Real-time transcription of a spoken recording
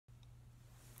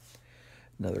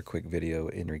another quick video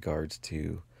in regards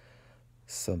to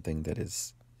something that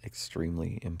is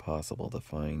extremely impossible to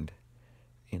find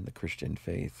in the Christian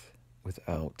faith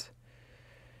without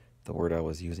the word I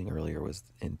was using earlier was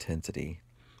intensity.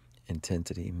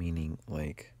 Intensity meaning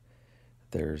like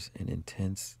there's an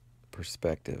intense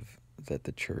perspective that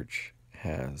the church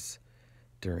has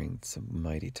during some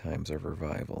mighty times of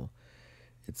revival.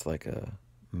 It's like a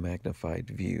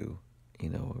magnified view, a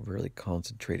really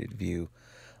concentrated view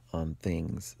on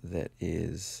things that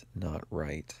is not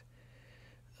right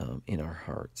in our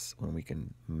hearts. When we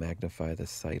can magnify the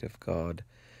sight of God,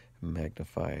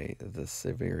 magnify the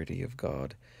severity of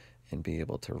God, and be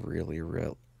able to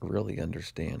really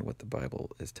understand what the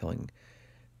Bible is telling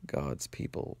God's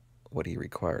people, what He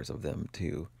requires of them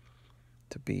to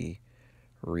be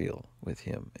real with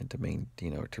Him, and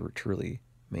to truly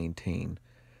maintain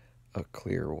a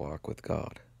clear walk with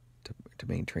God, to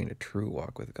maintain a true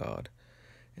walk with God,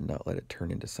 and not let it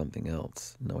turn into something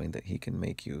else, knowing that He can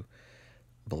make you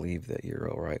believe that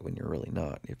you're all right when you're really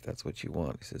not, if that's what you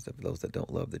want. He says that for those that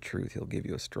don't love the truth, He'll give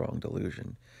you a strong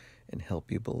delusion and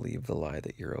help you believe the lie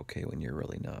that you're okay when you're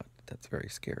really not. That's very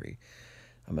scary.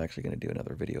 I'm actually going to do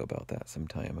another video about that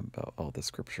sometime, about all the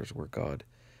scriptures where God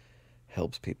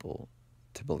helps people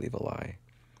to believe a lie.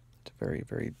 It's a very,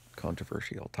 very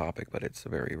controversial topic, but it's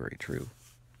very, very true.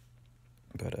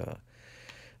 But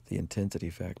the intensity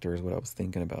factor is what I was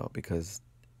thinking about, because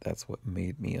that's what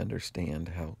made me understand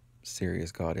how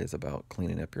serious God is about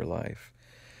cleaning up your life,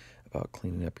 about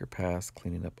cleaning up your past,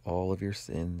 cleaning up all of your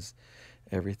sins,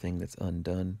 everything that's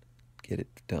undone, get it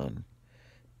done.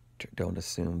 Don't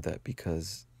assume that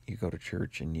because you go to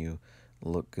church and you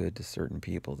look good to certain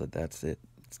people that that's it.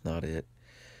 It's not it.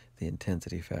 The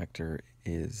intensity factor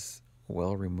is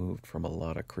well removed from a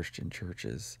lot of Christian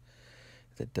churches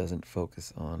that doesn't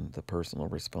focus on the personal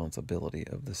responsibility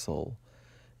of the soul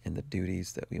and the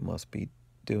duties that we must be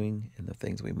doing and the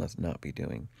things we must not be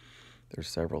doing. There's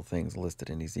several things listed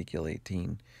in Ezekiel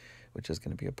 18, which is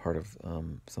going to be a part of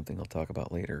something I'll talk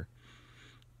about later.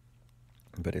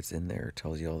 But it's in there. It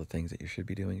tells you all the things that you should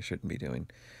be doing, shouldn't be doing,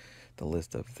 the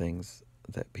list of things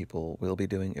that people will be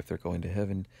doing if they're going to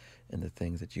heaven, and the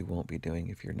things that you won't be doing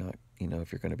if you're not,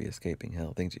 if you're going to be escaping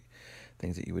hell, things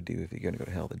that you would do if you're going to go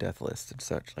to hell, the death list and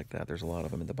such like that. There's a lot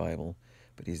of them in the Bible,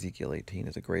 but Ezekiel 18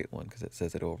 is a great one because it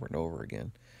says it over and over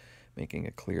again, making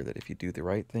it clear that if you do the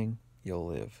right thing, you'll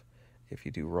live. If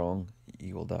you do wrong,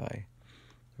 you will die.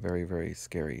 Very, very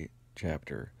scary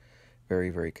chapter. Very,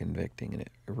 very convicting, and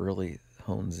it really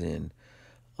hones in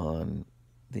on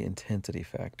the intensity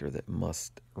factor that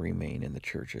must remain in the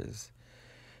churches.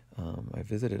 I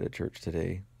visited a church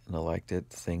today, and I liked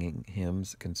it, singing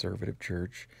hymns, conservative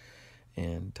church,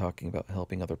 and talking about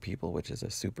helping other people, which is a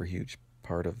super huge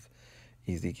part of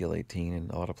Ezekiel 18,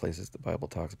 and a lot of places the Bible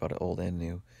talks about it, old and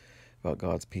new, about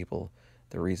God's people.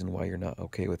 The reason why you're not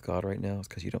okay with God right now is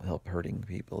because you don't help hurting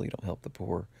people, you don't help the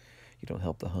poor, you don't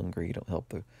help the hungry, you don't help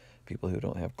the people who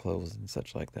don't have clothes and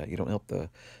such like that. You don't help the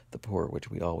poor, which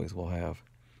we always will have.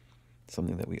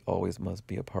 Something that we always must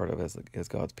be a part of as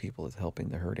God's people is helping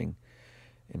the hurting,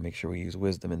 and make sure we use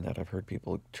wisdom in that. I've heard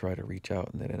people try to reach out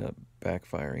and then end up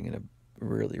backfiring in a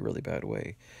really, really bad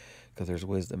way, because there's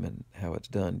wisdom in how it's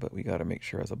done, but we got to make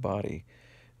sure as a body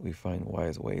we find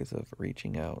wise ways of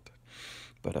reaching out.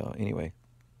 But anyway,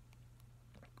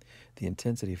 the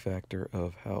intensity factor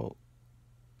of how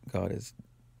God is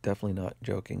definitely not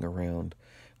joking around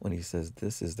when He says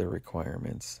this is the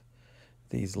requirements.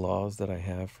 These laws that I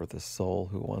have for the soul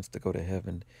who wants to go to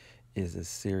heaven is as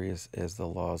serious as the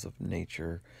laws of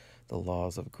nature, the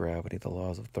laws of gravity, the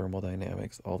laws of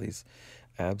thermodynamics, all these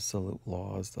absolute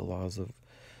laws, the laws of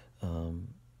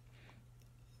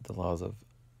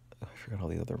I forgot all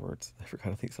the other words. I forgot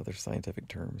all these other scientific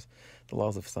terms. The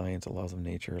laws of science, the laws of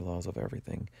nature, laws of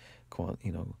everything,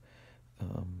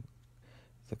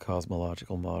 the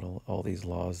cosmological model, all these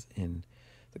laws in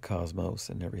the cosmos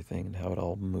and everything, and how it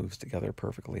all moves together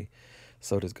perfectly.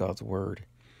 So does God's word.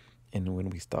 And when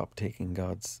we stop taking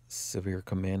God's severe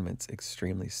commandments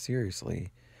extremely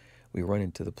seriously, we run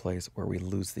into the place where we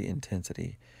lose the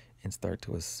intensity and start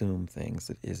to assume things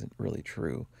that isn't really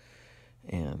true,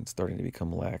 and starting to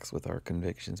become lax with our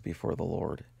convictions before the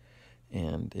Lord.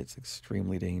 And it's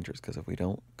extremely dangerous, because if we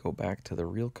don't go back to the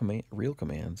real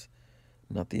commands,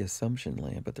 not the assumption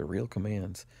land, but the real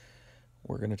commands,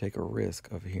 we're going to take a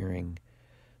risk of hearing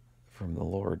from the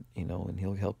Lord, and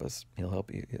He'll help us. He'll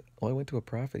help you. Well, I went to a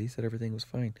prophet. He said everything was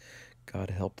fine. God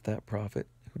helped that prophet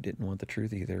who didn't want the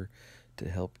truth either to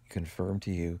help confirm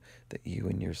to you that you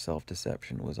and your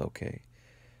self-deception was okay.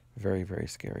 Very, very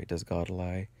scary. Does God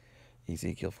lie?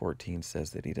 Ezekiel 14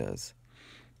 says that He does.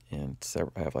 And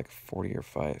I have like 40 or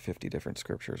 50 different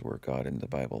scriptures where God in the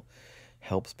Bible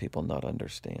helps people not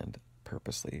understand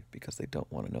purposely because they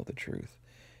don't want to know the truth,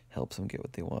 helps them get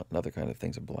what they want. And other kind of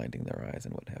things are blinding their eyes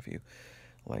and what have you,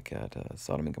 like at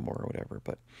Sodom and Gomorrah or whatever.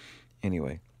 But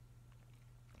anyway,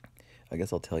 I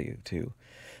guess I'll tell you too,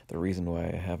 the reason why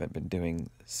I haven't been doing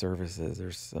services,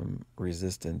 there's some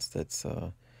resistance that's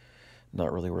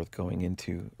not really worth going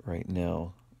into right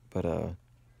now. But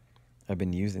I've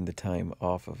been using the time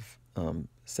off of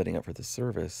setting up for the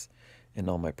service and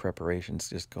all my preparations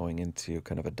just going into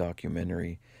kind of a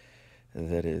documentary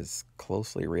that is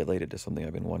closely related to something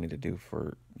I've been wanting to do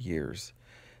for years.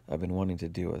 I've been wanting to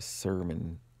do a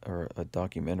sermon or a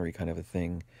documentary kind of a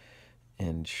thing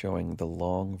and showing the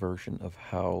long version of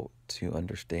how to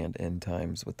understand end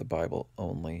times with the Bible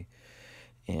only,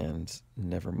 and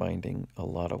never minding a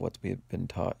lot of what's been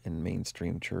taught in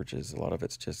mainstream churches. A lot of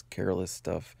it's just careless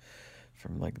stuff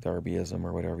from like Darbyism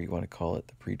or whatever you want to call it,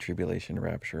 the pre-tribulation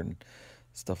rapture and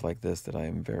stuff like this that I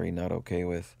am very not okay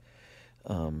with.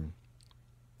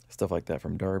 Stuff like that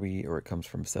from Darby, or it comes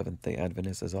from Seventh-day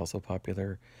Adventists, is also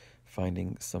popular.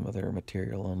 Finding some of their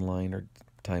material online or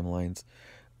timelines,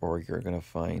 or you're going to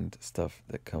find stuff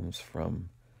that comes from,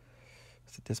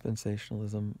 is it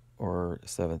dispensationalism or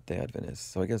Seventh-day Adventists?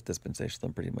 So I guess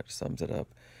dispensationalism pretty much sums it up.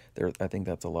 I think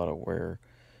that's a lot of where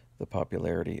the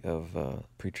popularity of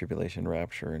pre-tribulation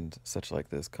rapture and such like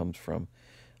this comes from.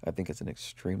 I think it's an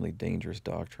extremely dangerous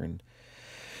doctrine.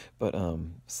 But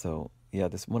so yeah,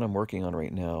 this one I'm working on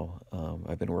right now.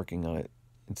 I've been working on it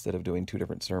instead of doing two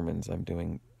different sermons. I've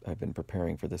been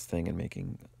preparing for this thing and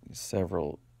making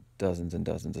several dozens and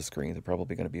dozens of screens. It's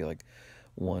probably going to be like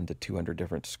 1 to 200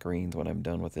 different screens when I'm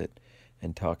done with it,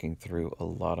 and talking through a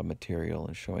lot of material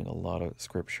and showing a lot of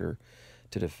scripture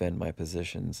to defend my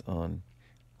positions on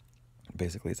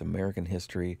basically it's American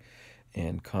history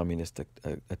and communist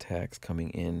attacks coming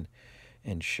in,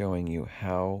 and showing you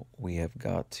how we have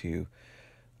got to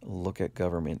look at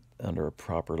government under a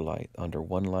proper light. Under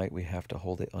one light, we have to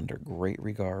hold it under great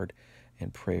regard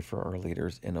and pray for our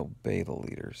leaders and obey the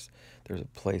leaders. There's a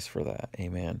place for that,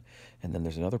 amen. And then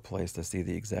there's another place to see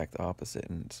the exact opposite,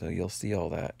 and so you'll see all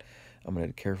that. I'm going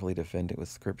to carefully defend it with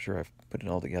scripture. I've put it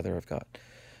all together. I've got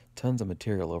tons of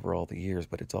material over all the years,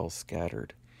 but it's all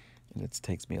scattered, and it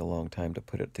takes me a long time to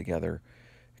put it together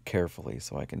carefully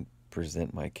so I can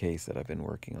present my case that I've been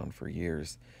working on for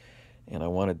years. And I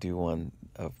want to do one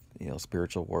of,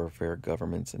 spiritual warfare,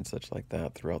 governments, and such like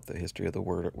that throughout the history of the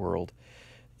world,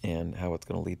 and how it's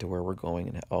going to lead to where we're going,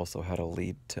 and also how to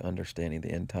lead to understanding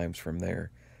the end times from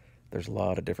there. There's a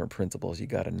lot of different principles you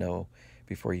got to know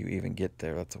before you even get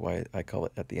there. That's why I call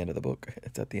it at the end of the book.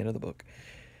 It's at the end of the book.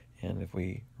 And if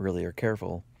we really are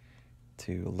careful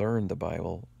to learn the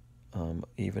Bible,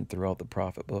 even throughout the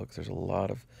prophet books, there's a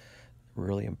lot of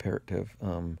really imperative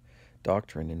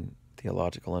doctrine and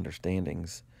theological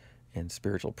understandings and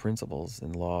spiritual principles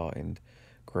and law and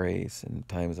grace and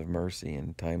times of mercy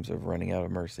and times of running out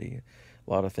of mercy.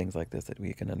 A lot of things like this that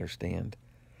we can understand.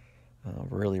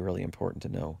 Really, really important to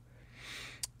know.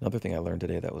 Another thing I learned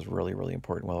today that was really, really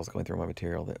important while I was going through my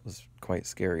material that was quite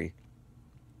scary,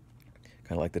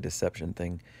 kind of like the deception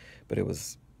thing, but it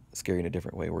was scary in a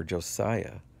different way, where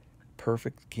Josiah,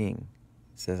 perfect king,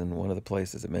 says in one of the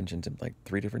places, it mentions in like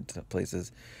 3 different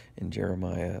places in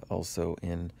Jeremiah, also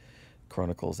in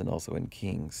Chronicles, and also in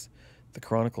Kings. The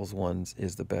Chronicles ones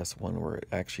is the best one, where it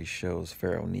actually shows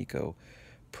Pharaoh Necho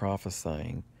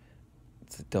prophesying,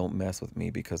 don't mess with me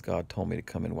because God told me to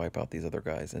come and wipe out these other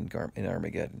guys in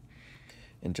Armageddon.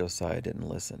 And Josiah didn't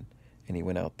listen, and he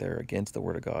went out there against the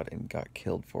word of God and got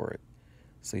killed for it.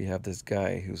 So you have this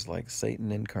guy who's like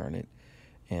Satan incarnate,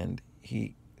 and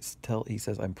he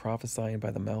says, I'm prophesying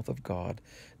by the mouth of God,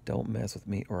 don't mess with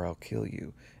me or I'll kill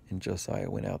you. And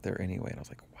Josiah went out there anyway. And I was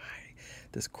like, why?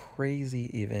 This crazy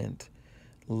event,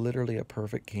 literally a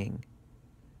perfect king.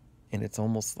 And it's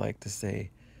almost like to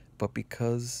say, but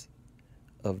because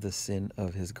of the sin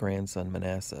of his grandson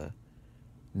Manasseh,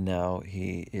 now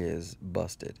he is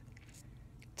busted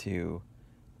to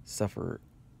suffer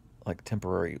like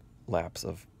temporary lapse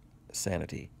of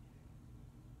sanity,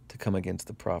 to come against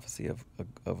the prophecy of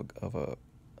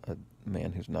a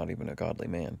man who's not even a godly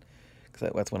man.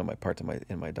 Because that's one of my parts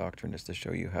in my doctrine, is to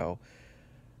show you how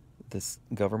this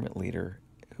government leader,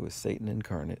 who is Satan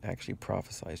incarnate, actually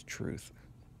prophesies truth.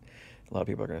 A lot of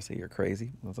people are going to say you're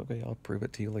crazy. That's okay. I'll prove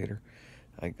it to you later.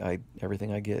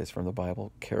 Everything I get is from the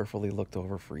Bible, carefully looked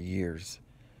over for years.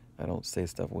 I don't say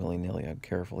stuff willy-nilly. I'm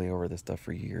carefully over this stuff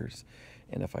for years.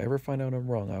 And if I ever find out I'm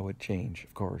wrong, I would change,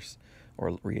 of course,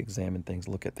 or re-examine things,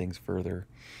 look at things further,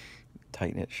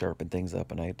 tighten it, sharpen things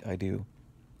up, and I do.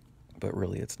 But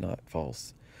really, it's not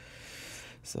false.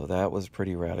 So that was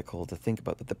pretty radical to think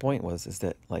about. But the point was, is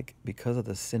that like because of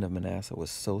the sin of Manasseh was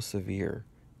so severe,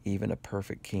 even a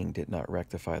perfect king did not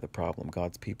rectify the problem.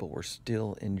 God's people were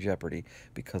still in jeopardy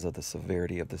because of the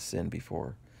severity of the sin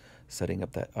before setting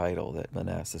up that idol that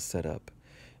Manasseh set up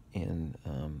in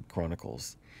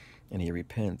Chronicles. And he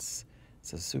repents.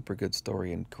 It's a super good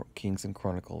story in Kings and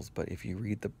Chronicles, but if you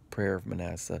read the prayer of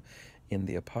Manasseh in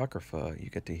the Apocrypha, you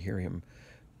get to hear him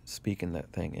speaking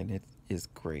that thing, and it is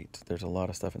great. There's a lot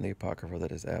of stuff in the Apocrypha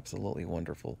that is absolutely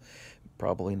wonderful.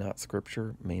 Probably not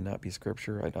scripture, may not be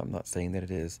scripture. I'm not saying that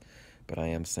it is, but I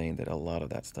am saying that a lot of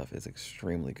that stuff is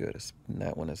extremely good, and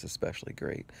that one is especially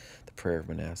great. The prayer of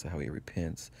Manasseh, how he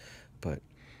repents. But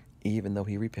even though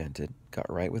he repented,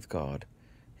 got right with God,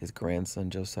 his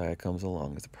grandson Josiah comes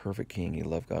along as a perfect king. He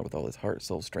loved God with all his heart,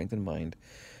 soul, strength, and mind.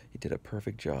 He did a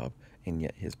perfect job, and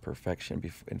yet his perfection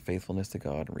and faithfulness to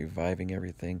God, and reviving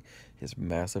everything, his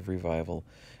massive revival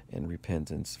and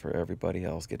repentance for everybody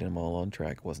else, getting them all on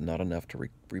track, was not enough to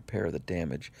repair the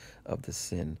damage of the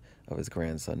sin of his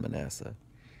grandson Manasseh.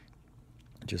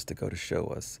 Just to go to show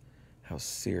us how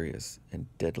serious and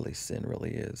deadly sin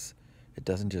really is. It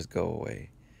doesn't just go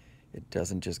away. It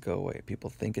doesn't just go away. People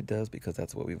think it does because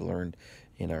that's what we've learned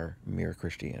in our mere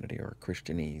Christianity or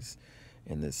Christianese,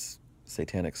 in this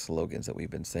satanic slogans that we've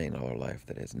been saying all our life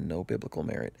that has no biblical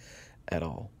merit at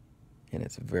all. And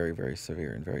it's very, very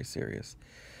severe and very serious.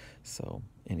 So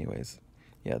anyways,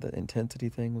 yeah, the intensity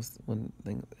thing was one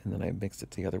thing, and then I mixed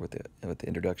it together with the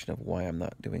introduction of why I'm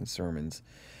not doing sermons,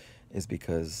 is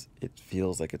because it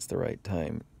feels like it's the right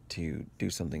time to do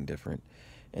something different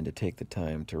and to take the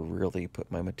time to really put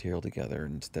my material together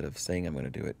instead of saying I'm going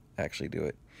to do it, actually do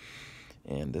it.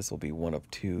 And this will be one of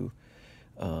two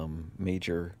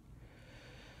major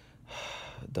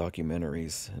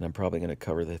documentaries, and I'm probably going to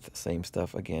cover the same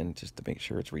stuff again just to make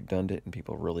sure it's redundant and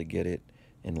people really get it,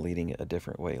 and leading it a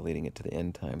different way, leading it to the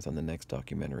end times on the next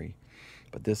documentary.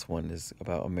 But this one is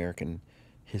about American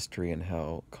history and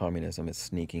how communism is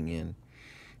sneaking in,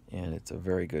 and it's a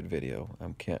very good video.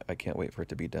 I can't wait for it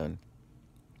to be done.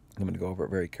 I'm going to go over it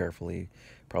very carefully,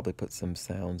 probably put some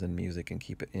sounds and music and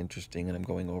keep it interesting, and I'm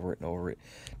going over it and over it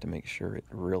to make sure it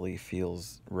really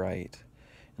feels right.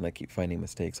 And I keep finding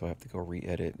mistakes, so I have to go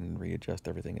re-edit and readjust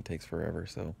everything. It takes forever.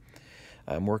 So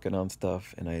I'm working on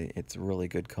stuff, and it's really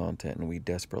good content, and we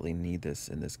desperately need this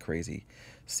in this crazy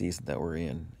season that we're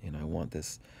in. And I want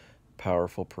this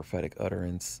powerful prophetic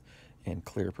utterance and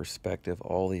clear perspective,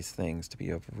 all these things to be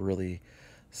of really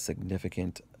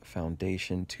significant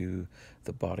foundation to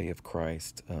the body of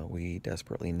Christ. We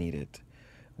desperately need it.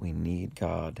 We need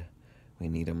God. We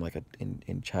need him like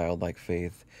in childlike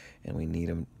faith, and we need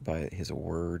him by his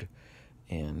word,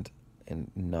 and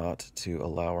not to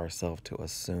allow ourselves to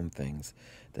assume things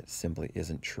that simply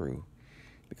isn't true,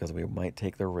 because we might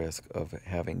take the risk of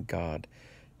having God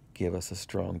give us a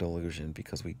strong delusion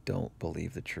because we don't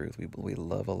believe the truth. We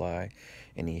love a lie,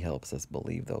 and he helps us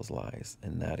believe those lies,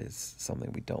 and that is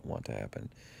something we don't want to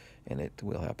happen, and it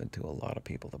will happen to a lot of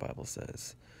people, the Bible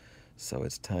says. So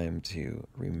it's time to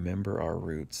remember our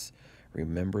roots,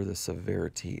 remember the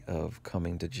severity of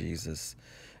coming to Jesus.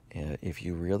 And if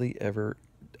you really ever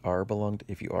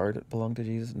if you are belong to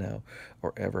Jesus now,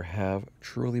 or ever have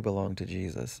truly belonged to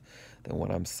Jesus, then what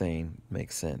I'm saying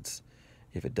makes sense.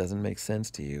 If it doesn't make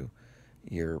sense to you,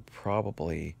 you're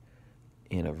probably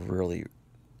in a really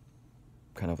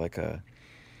kind of like a,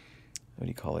 what do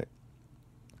you call it,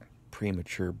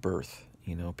 premature birth.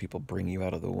 You know, people bring you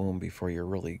out of the womb before you're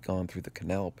really gone through the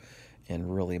canal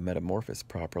and really metamorphosed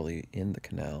properly in the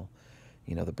canal.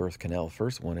 You know, the birth canal,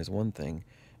 first one is one thing,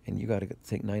 and you got to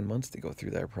take 9 months to go through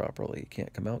there properly. You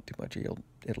can't come out too much or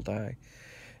it'll die.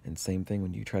 And same thing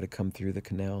when you try to come through the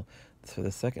canal for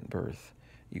the second birth.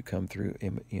 You come through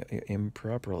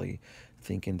improperly,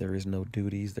 thinking there is no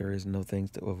duties, there is no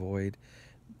things to avoid.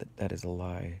 That is a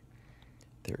lie.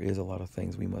 There is a lot of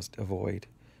things we must avoid.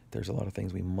 There's a lot of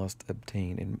things we must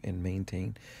obtain and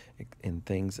maintain, in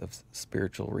things of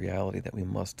spiritual reality that we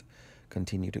must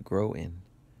continue to grow in.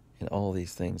 And all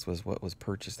these things was what was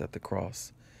purchased at the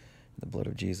cross. The blood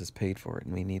of Jesus paid for it,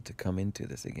 and we need to come into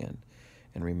this again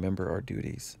and remember our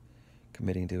duties.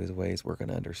 Committing to his ways, we're going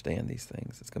to understand these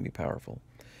things. It's going to be powerful.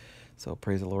 So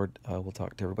praise the Lord. We'll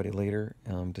talk to everybody later.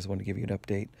 Just want to give you an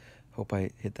update. Hope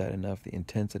I hit that enough. The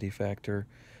intensity factor,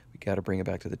 we got to bring it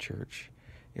back to the church.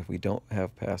 If we don't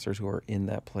have pastors who are in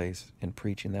that place and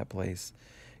preaching that place,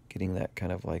 getting that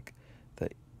kind of like the,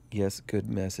 yes, good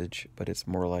message, but it's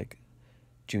more like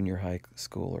junior high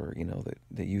school, or, you know,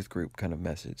 the youth group kind of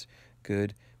message.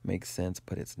 Good, makes sense,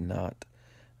 but it's not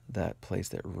that place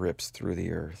that rips through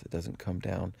the earth. It doesn't come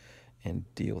down and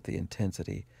deal with the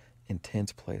intensity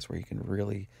intense place where you can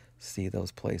really see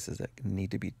those places that need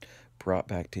to be brought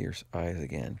back to your eyes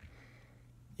again.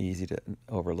 Easy to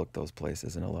overlook those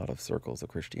places in a lot of circles of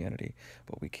Christianity,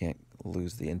 but we can't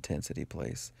lose the intensity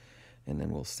place, and then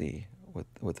we'll see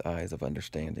with eyes of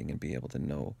understanding and be able to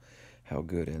know how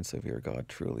good and severe God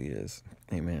truly is.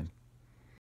 Amen.